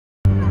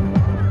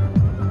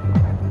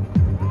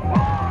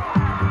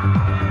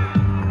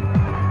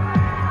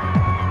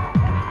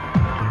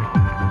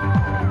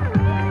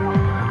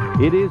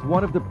It is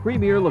one of the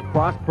premier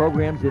lacrosse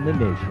programs in the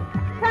nation.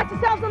 Pat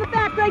yourselves on the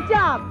back, great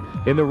job.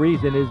 And the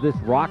reason is this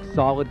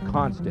rock-solid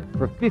constant.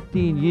 For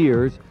 15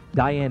 years,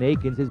 Diane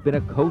Aikens has been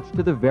a coach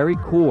to the very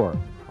core,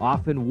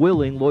 often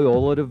willing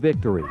Loyola to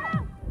victory.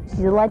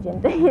 She's a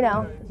legend, you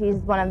know. She's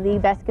one of the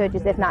best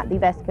coaches, if not the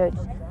best coach,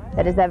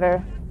 that has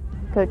ever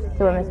coached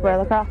the women's sport of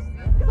lacrosse.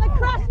 It's like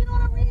crashing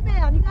on a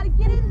rebound. You got to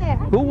get in there.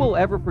 Who will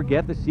ever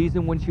forget the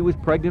season when she was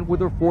pregnant with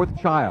her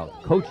 4th child,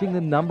 coaching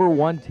the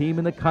 #1 team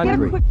in the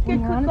country? Get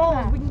quick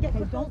goals. We can get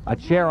quick goals. A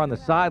chair on the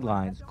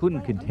sidelines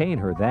couldn't contain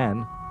her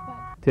then.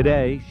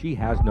 Today, she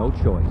has no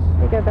choice.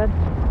 You good, bud?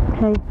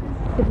 Hey,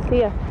 good to see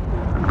you.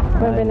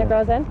 Want to bring the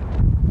girls in?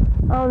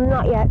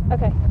 Not yet.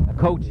 Okay.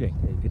 Coaching,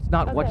 it's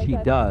not what she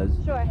does,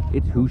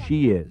 it's who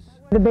she is.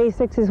 The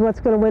basics is what's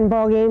going to win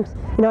ball games.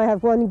 You know, I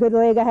have one good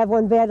leg, I have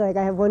one bad leg.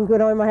 I have one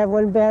good arm, I have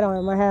one bad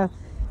arm. I have,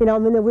 you know,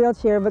 I'm in the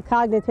wheelchair, but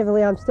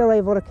cognitively I'm still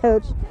able to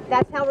coach.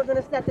 That's how we're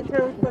going to set the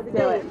tone for the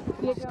day.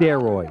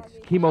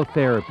 Steroids,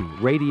 chemotherapy,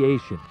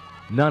 radiation,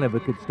 none of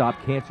it could stop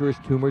cancerous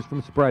tumors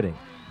from spreading.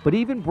 But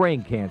even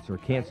brain cancer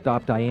can't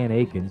stop Diane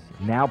Aikens,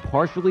 now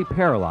partially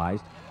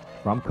paralyzed,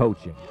 from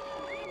coaching.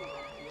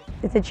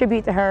 It's a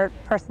tribute to her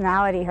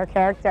personality, her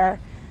character.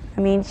 I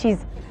mean,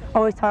 she's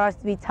always taught us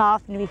to be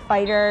tough and to be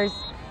fighters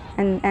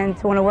and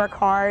to want to work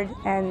hard,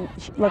 and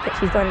look at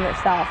she's done it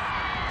herself.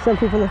 Some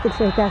people look and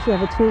say, gosh, you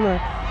have a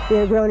tumor.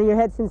 You've grown in your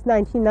head since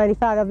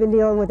 1995. I've been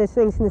dealing with this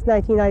thing since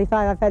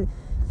 1995. I've had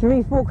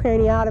 3 full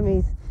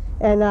craniotomies,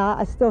 and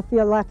I still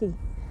feel lucky.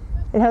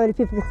 And how many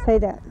people can say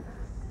that?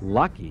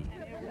 Lucky?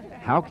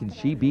 How can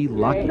she be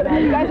lucky? You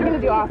guys are going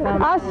to do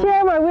awesome. I'll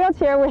share my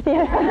wheelchair with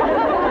you.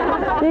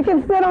 You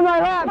can sit on my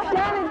lap.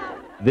 Shannon.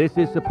 This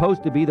is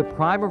supposed to be the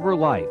prime of her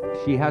life.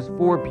 She has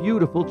 4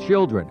 beautiful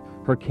children.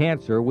 Her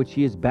cancer, which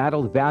she has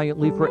battled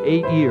valiantly for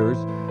 8 years,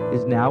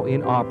 is now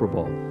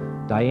inoperable.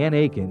 Diane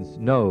Aikens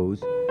knows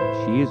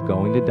she is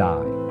going to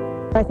die.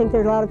 I think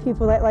there's a lot of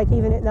people that, like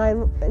even at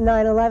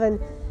 9/11,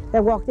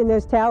 that walked in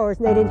those towers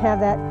and they didn't have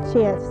that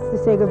chance to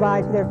say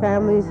goodbye to their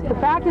families. The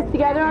practice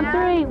together on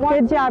 3.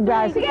 Good job,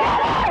 guys.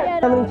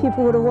 How many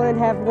people would have wanted to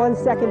have 1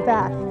 second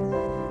back?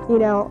 You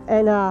know,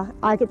 and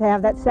I get to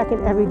have that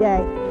second every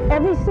day.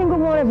 Every single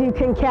one of you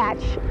can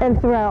catch and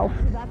throw.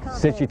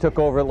 Since she took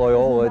over at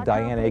Loyola,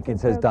 Diane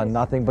Aikens has done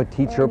nothing but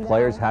teach her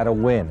players how to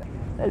win.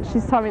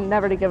 She's taught me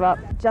never to give up.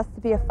 Just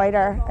to be a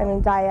fighter, I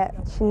mean, Diane,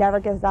 she never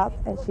gives up,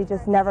 and she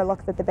just never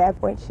looks at the bad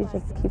points. She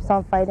just keeps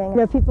on fighting. You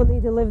know, people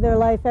need to live their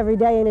life every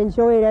day and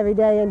enjoy it every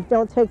day and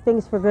don't take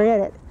things for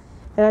granted.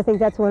 And I think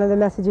that's one of the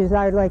messages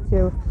I would like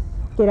to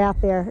get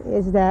out there,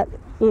 is that,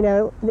 you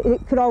know,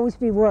 it could always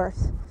be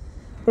worse.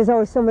 There's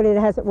always somebody that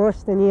has it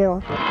worse than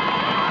you.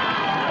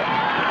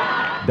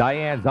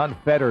 Diane's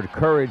unfettered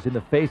courage in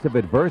the face of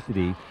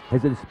adversity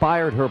has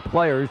inspired her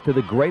players to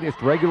the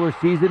greatest regular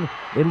season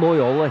in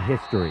Loyola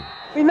history.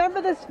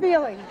 Remember this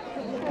feeling,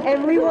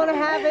 and we want to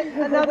have it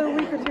another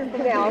week or 2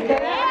 from now,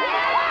 okay?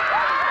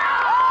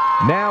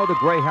 Now the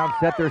Greyhounds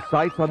set their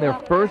sights on their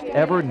first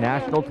ever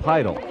national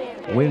title.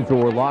 Wins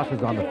or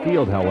losses on the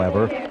field,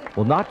 however,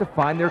 will not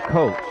define their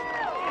coach,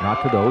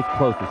 not to those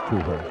closest to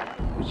her.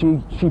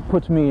 She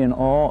puts me in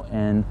awe,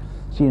 and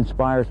she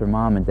inspires her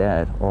mom and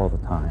dad all the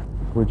time.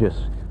 We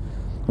just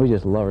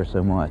love her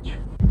so much.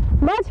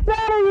 Much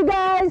better, you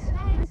guys.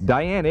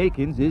 Diane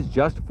Aikens is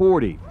just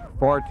 40,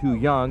 far too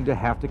young to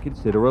have to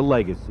consider a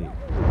legacy.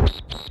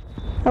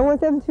 I want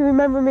them to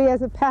remember me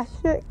as a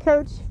passionate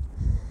coach.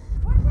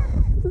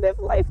 Live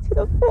life to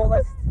the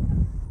fullest.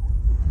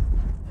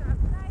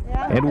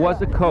 And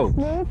was a coach.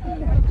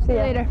 See you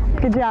later.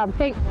 Good job.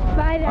 Hey,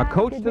 bye, A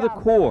coach to the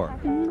core.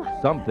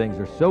 Some things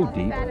are so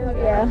deep,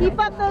 Yeah. Keep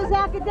up those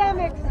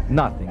academics.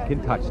 nothing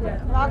can touch them.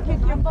 I'll kick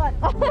your butt.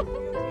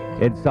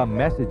 And some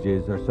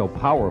messages are so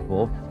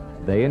powerful,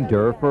 they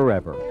endure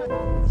forever.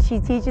 She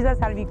teaches us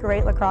how to be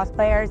great lacrosse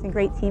players and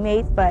great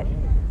teammates, but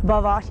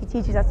above all, she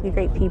teaches us to be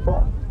great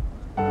people.